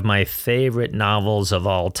about one of my favorite novels of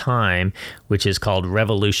all time, which is called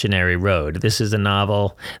Revolutionary Road. This is a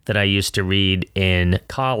novel that I used to read in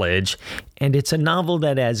college, and it's a novel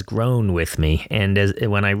that has grown with me. And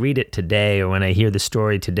when I read it today, or when I hear the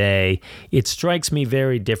story today, it strikes me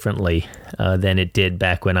very differently than it did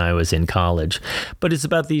back when I was in college. But it's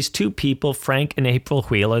about these 2 people, Frank and April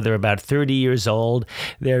Wheeler. They're about 30 years old.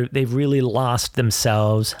 They've really lost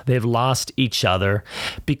themselves. They've lost each other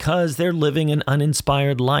because they're living an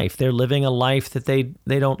uninspired life. They're living a life that they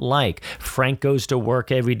don't like. Frank goes to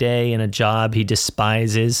work every day in a job he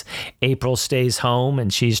despises. April stays home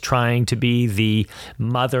and she's trying to be the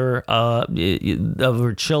mother of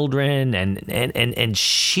her children, and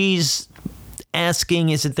she's asking,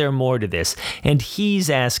 isn't there more to this? And he's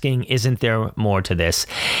asking, isn't there more to this?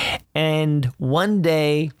 And one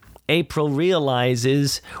day, April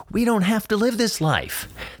realizes we don't have to live this life.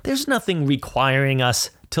 There's nothing requiring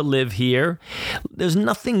us to live here. There's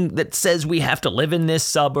nothing that says we have to live in this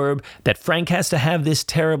suburb, that Frank has to have this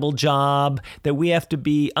terrible job, that we have to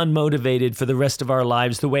be unmotivated for the rest of our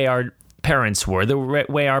lives the way our parents were, the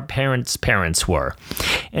way our parents' parents were.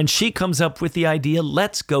 And she comes up with the idea,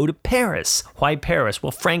 let's go to Paris. Why Paris?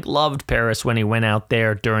 Well, Frank loved Paris when he went out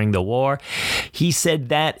there during the war. He said,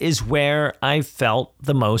 that is where I felt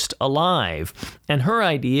the most alive. And her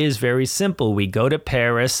idea is very simple. We go to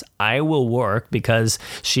Paris. I will work because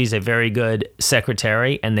she's a very good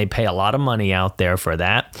secretary and they pay a lot of money out there for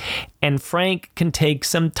that. And Frank can take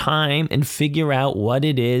some time and figure out what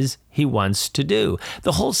it is he wants to do.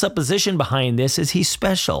 The whole supposition behind this is he's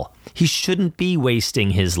special. He shouldn't be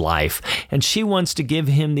wasting his life. And she wants to give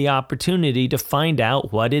him the opportunity to find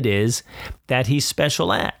out what it is that he's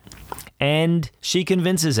special at. And she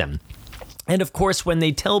convinces him. And of course, when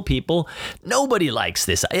they tell people, nobody likes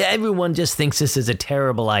this. Everyone just thinks this is a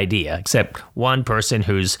terrible idea, except one person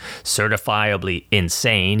who's certifiably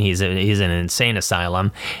insane. He's in an insane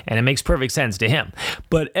asylum, and it makes perfect sense to him.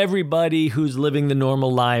 But everybody who's living the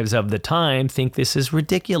normal lives of the time think this is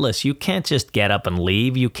ridiculous. You can't just get up and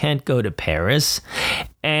leave. You can't go to Paris.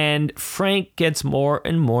 And Frank gets more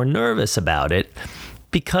and more nervous about it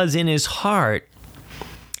because in his heart,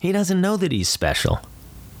 he doesn't know that he's special.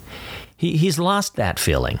 He's lost that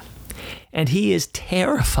feeling. And he is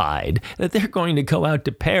terrified that they're going to go out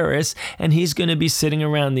to Paris and he's going to be sitting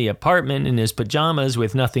around the apartment in his pajamas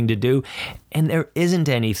with nothing to do. And there isn't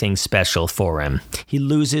anything special for him. He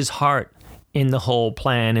loses heart in the whole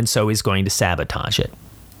plan, and so he's going to sabotage it.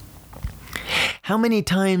 How many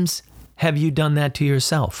times have you done that to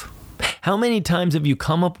yourself? How many times have you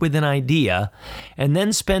come up with an idea and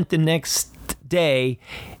then spent the next day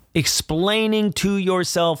explaining to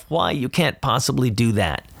yourself why you can't possibly do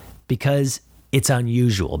that? Because it's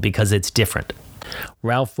unusual, because it's different.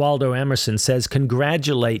 Ralph Waldo Emerson says,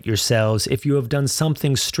 congratulate yourselves if you have done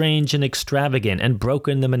something strange and extravagant and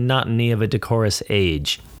broken the monotony of a decorous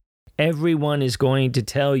age. Everyone is going to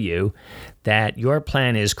tell you that your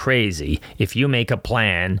plan is crazy if you make a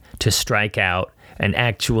plan to strike out and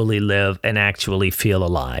actually live and actually feel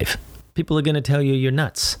alive. People are going to tell you you're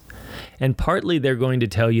nuts. And partly they're going to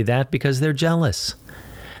tell you that because they're jealous.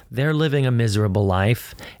 They're living a miserable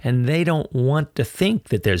life, and they don't want to think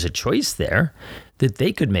that there's a choice there, that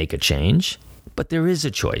they could make a change. But there is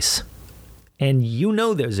a choice. And you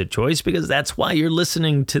know there's a choice because that's why you're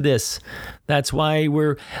listening to this. That's why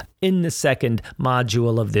we're in the second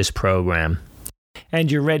module of this program.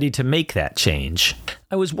 And you're ready to make that change.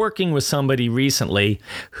 I was working with somebody recently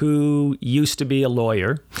who used to be a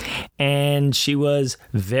lawyer, and she was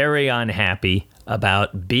very unhappy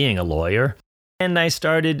about being a lawyer. And I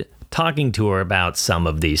started talking to her about some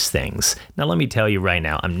of these things. Now, let me tell you right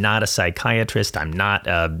now, I'm not a psychiatrist. I'm not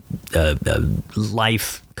a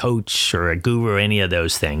life coach or a guru or any of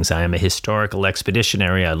those things. I am a historical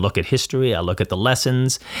expeditionary. I look at history, I look at the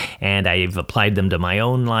lessons, and I've applied them to my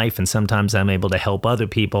own life, and sometimes I'm able to help other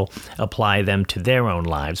people apply them to their own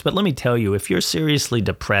lives. But let me tell you, if you're seriously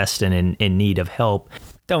depressed and in need of help,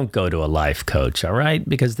 don't go to a life coach, all right?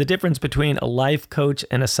 Because the difference between a life coach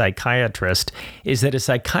and a psychiatrist is that a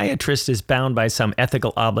psychiatrist is bound by some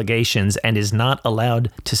ethical obligations and is not allowed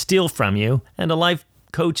to steal from you, and a life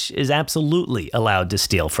coach is absolutely allowed to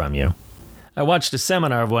steal from you. I watched a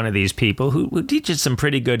seminar of one of these people who teaches some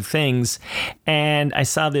pretty good things, and I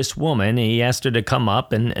saw this woman. He asked her to come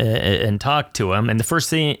up and talk to him, and the first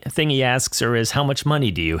thing he asks her is, how much money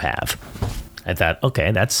do you have? I thought,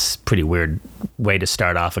 okay, that's a pretty weird way to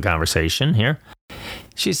start off a conversation here.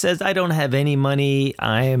 She says, I don't have any money.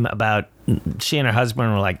 She and her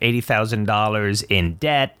husband were like $80,000 in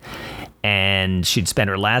debt, and she'd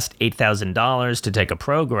spent her last $8,000 to take a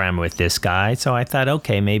program with this guy. So I thought,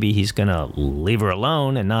 okay, maybe he's going to leave her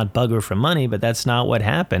alone and not bug her for money, but that's not what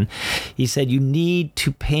happened. He said, you need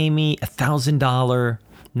to pay me $1,000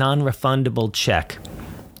 non-refundable check.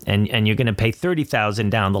 And you're going to pay $30,000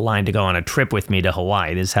 down the line to go on a trip with me to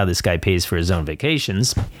Hawaii. This is how this guy pays for his own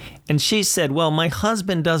vacations. And she said, well, my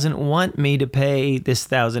husband doesn't want me to pay this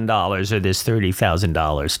 $1,000 or this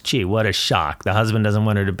 $30,000. Gee, what a shock. The husband doesn't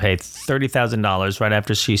want her to pay $30,000 right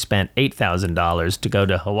after she spent $8,000 to go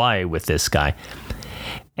to Hawaii with this guy.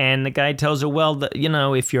 And the guy tells her, well,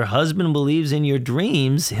 if your husband believes in your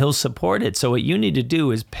dreams, he'll support it. So what you need to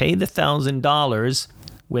do is pay the $1,000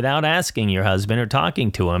 without asking your husband or talking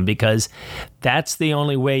to him, because that's the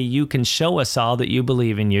only way you can show us all that you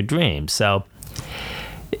believe in your dreams. So,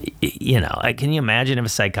 can you imagine if a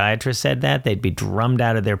psychiatrist said that? They'd be drummed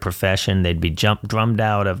out of their profession. They'd be drummed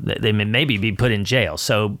out of, they may maybe be put in jail.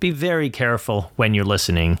 So be very careful when you're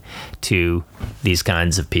listening to these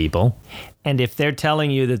kinds of people. And if they're telling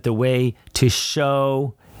you that the way to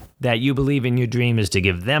show that you believe in your dream is to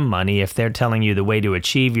give them money, if they're telling you the way to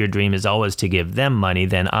achieve your dream is always to give them money,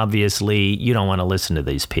 then obviously you don't want to listen to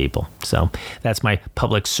these people. So that's my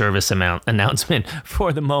public service announcement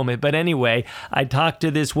for the moment. But anyway, I talked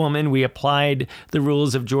to this woman. We applied the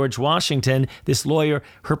rules of George Washington. This lawyer,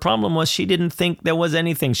 her problem was she didn't think there was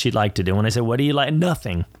anything she'd like to do. And I said, what do you like?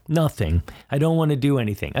 Nothing. I don't want to do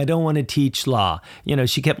anything. I don't want to teach law.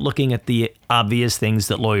 She kept looking at the obvious things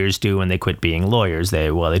that lawyers do when they quit being lawyers. They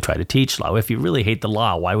try to teach law. If you really hate the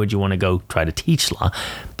law, why would you want to go try to teach law?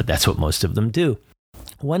 But that's what most of them do.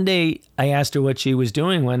 One day I asked her what she was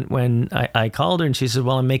doing when I called her, and she said,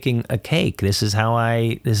 well, I'm making a cake. This is how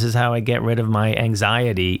I get rid of my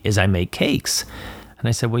anxiety, is I make cakes. And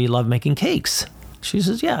I said, well, you love making cakes? She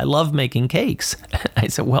says, yeah, I love making cakes. I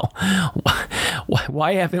said, well,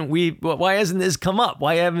 why hasn't this come up?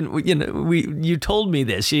 Why haven't you told me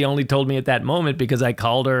this? She only told me at that moment because I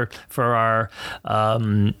called her for our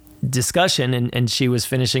discussion, and she was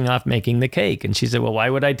finishing off making the cake. And she said, well,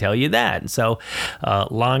 why would I tell you that? And so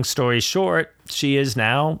long story short, she is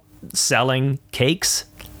now selling cakes,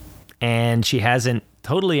 and she hasn't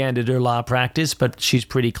totally ended her law practice, but she's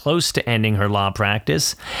pretty close to ending her law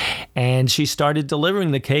practice. And she started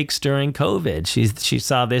delivering the cakes during COVID. She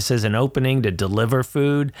saw this as an opening to deliver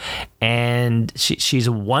food, and she's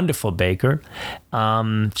a wonderful baker.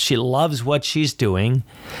 She loves what she's doing,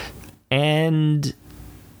 and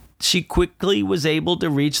she quickly was able to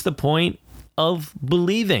reach the point of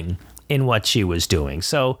believing in what she was doing.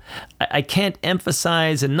 So I can't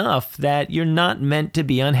emphasize enough that you're not meant to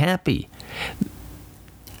be unhappy.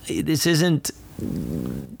 This isn't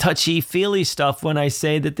touchy-feely stuff when I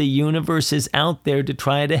say that the universe is out there to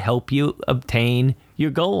try to help you obtain your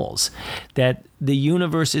goals, that the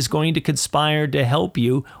universe is going to conspire to help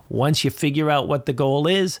you once you figure out what the goal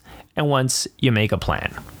is and once you make a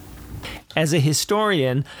plan. As a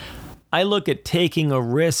historian, I look at taking a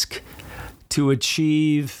risk to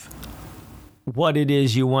achieve what it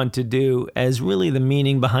is you want to do as really the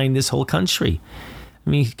meaning behind this whole country. I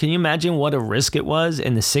mean, can you imagine what a risk it was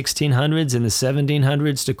in the 1600s and the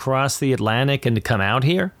 1700s to cross the Atlantic and to come out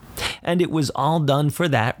here? And it was all done for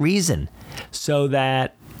that reason, so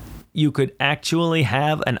that you could actually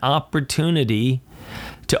have an opportunity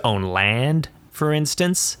to own land, for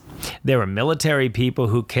instance. There were military people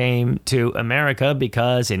who came to America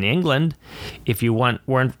because in England, if you weren't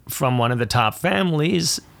from one of the top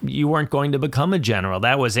families, you weren't going to become a general.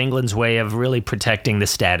 That was England's way of really protecting the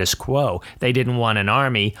status quo. They didn't want an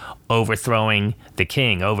army overthrowing the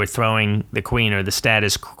king, overthrowing the queen, or the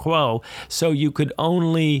status quo. So you could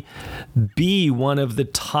only be one of the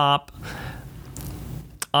top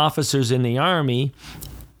officers in the army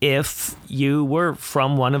if you were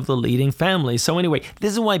from one of the leading families. So anyway,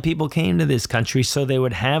 this is why people came to this country, so they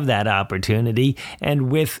would have that opportunity. And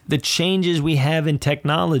with the changes we have in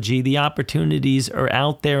technology, the opportunities are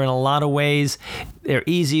out there in a lot of ways. They're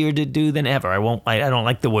easier to do than ever. I don't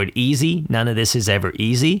like the word easy. None of this is ever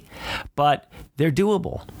easy, but they're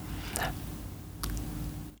doable.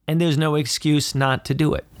 And there's no excuse not to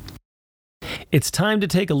do it. It's time to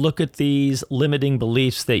take a look at these limiting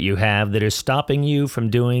beliefs that you have that are stopping you from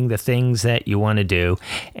doing the things that you want to do.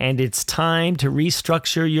 And it's time to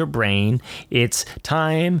restructure your brain. It's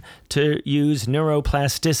time to use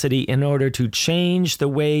neuroplasticity in order to change the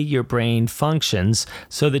way your brain functions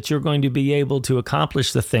so that you're going to be able to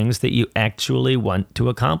accomplish the things that you actually want to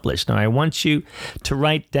accomplish. Now, I want you to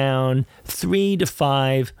write down 3 to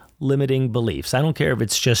 5 limiting beliefs. I don't care if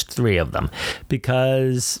it's just 3 of them,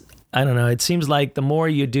 because I don't know, it seems like the more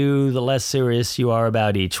you do, the less serious you are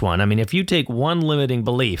about each one. I mean, if you take one limiting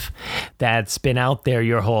belief that's been out there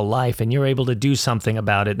your whole life and you're able to do something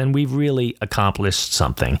about it, then we've really accomplished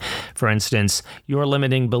something. For instance, your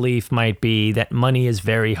limiting belief might be that money is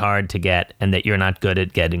very hard to get and that you're not good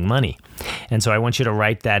at getting money. And so I want you to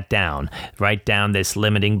write that down. Write down this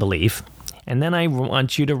limiting belief. And then I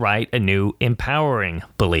want you to write a new empowering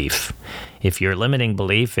belief. If your limiting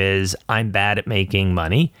belief is, I'm bad at making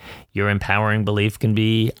money, your empowering belief can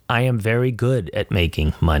be, I am very good at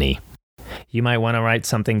making money. You might want to write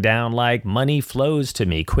something down like, money flows to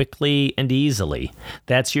me quickly and easily.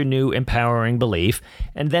 That's your new empowering belief.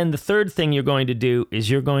 And then the third thing you're going to do is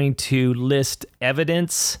you're going to list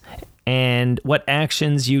evidence and what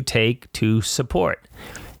actions you take to support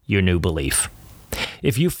your new belief.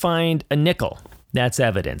 If you find a nickel, that's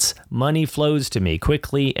evidence. Money flows to me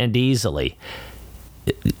quickly and easily.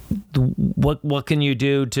 What can you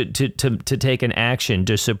do to take an action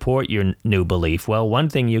to support your new belief? Well, one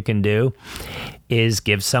thing you can do is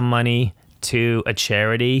give some money to a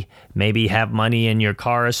charity, maybe have money in your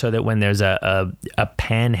car so that when there's a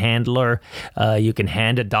panhandler, you can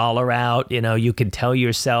hand $1 out. You can tell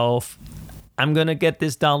yourself, I'm going to get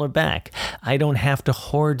this $1 back. I don't have to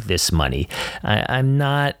hoard this money. I'm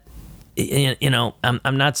not,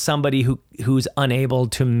 I'm not somebody who's unable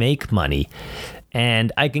to make money.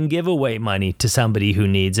 And I can give away money to somebody who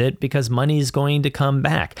needs it because money is going to come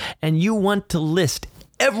back. And you want to list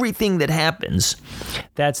everything that happens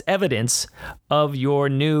that's evidence of your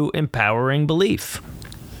new empowering belief.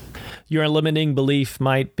 Your limiting belief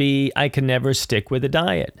might be, I can never stick with a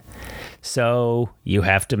diet. So you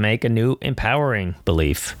have to make a new empowering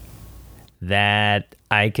belief that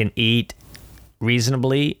I can eat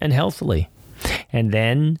reasonably and healthily. And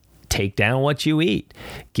then take down what you eat.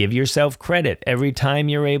 Give yourself credit every time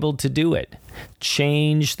you're able to do it.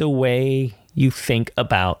 Change the way you think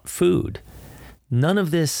about food. None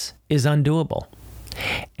of this is undoable.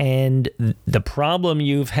 And the problem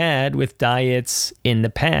you've had with diets in the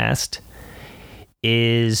past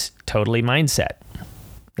is totally mindset.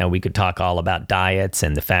 Now, we could talk all about diets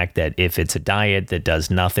and the fact that if it's a diet that does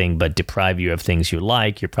nothing but deprive you of things you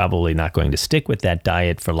like, you're probably not going to stick with that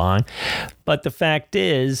diet for long. But the fact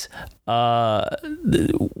is,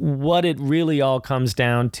 what it really all comes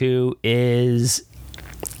down to is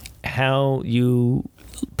how you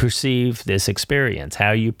perceive this experience,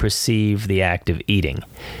 how you perceive the act of eating.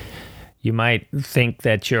 You might think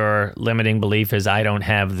that your limiting belief is, I don't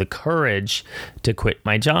have the courage to quit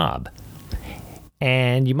my job.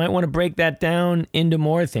 And you might want to break that down into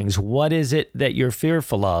more things. What is it that you're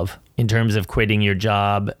fearful of in terms of quitting your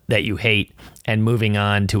job that you hate and moving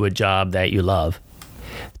on to a job that you love?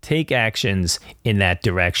 Take actions in that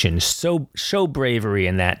direction. Show bravery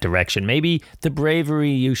in that direction. Maybe the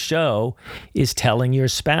bravery you show is telling your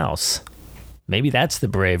spouse. Maybe that's the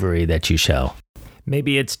bravery that you show.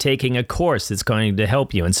 Maybe it's taking a course that's going to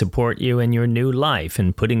help you and support you in your new life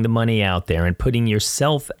and putting the money out there and putting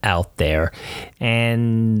yourself out there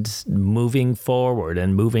and moving forward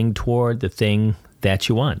and moving toward the thing that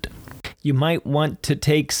you want. You might want to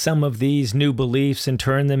take some of these new beliefs and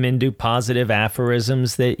turn them into positive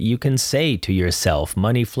aphorisms that you can say to yourself.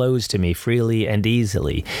 Money flows to me freely and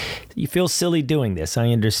easily. You feel silly doing this, I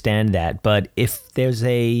understand that, but if there's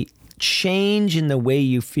a change in the way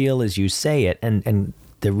you feel as you say it, and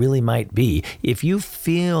there really might be. If you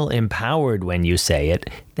feel empowered when you say it,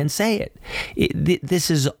 then say it. This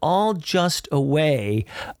is all just a way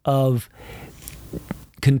of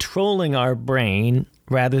controlling our brain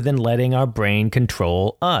rather than letting our brain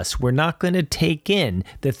control us. We're not going to take in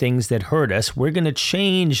the things that hurt us. We're going to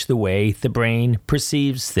change the way the brain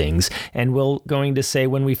perceives things. And we're going to say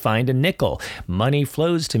when we find a nickel, money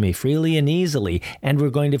flows to me freely and easily. And we're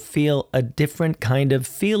going to feel a different kind of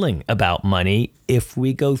feeling about money if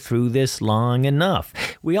we go through this long enough.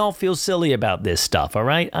 We all feel silly about this stuff, all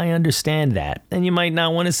right? I understand that. And you might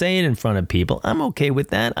not want to say it in front of people. I'm okay with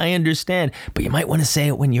that. I understand. But you might want to say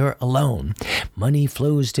it when you're alone. Money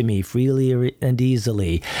flows to me freely and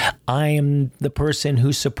easily. I am the person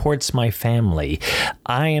who supports my family.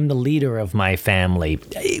 I am the leader of my family.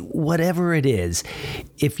 Whatever it is,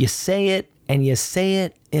 if you say it and you say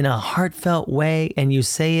it in a heartfelt way and you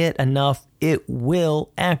say it enough, it will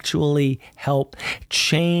actually help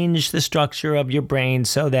change the structure of your brain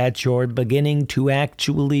so that you're beginning to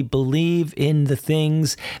actually believe in the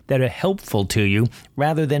things that are helpful to you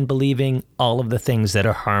rather than believing all of the things that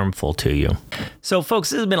are harmful to you. So folks,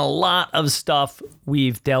 this has been a lot of stuff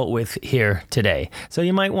we've dealt with here today. So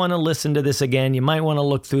you might want to listen to this again. You might want to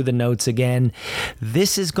look through the notes again.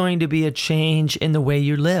 This is going to be a change in the way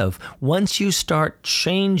you live. Once you start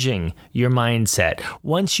changing your mindset,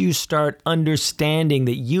 once you start understanding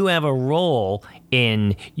that you have a role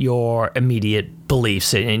in your immediate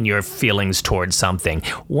beliefs and your feelings towards something.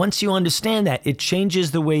 Once you understand that, it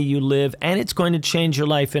changes the way you live, and it's going to change your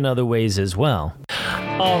life in other ways as well.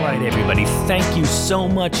 All right, everybody, thank you so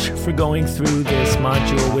much for going through this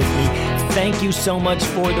module with me. Thank you so much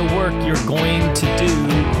for the work you're going to do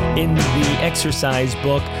in the exercise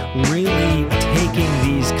book, really taking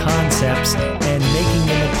these concepts and making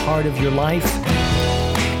them a part of your life.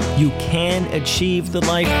 You can achieve the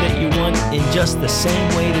life that you want in just the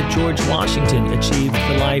same way that George Washington achieved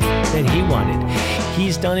the life that he wanted.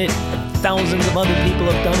 He's done it. Thousands of other people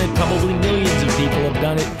have done it. Probably millions of people have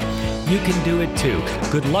done it. You can do it too.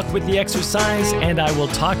 Good luck with the exercise, and I will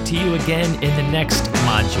talk to you again in the next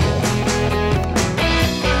module.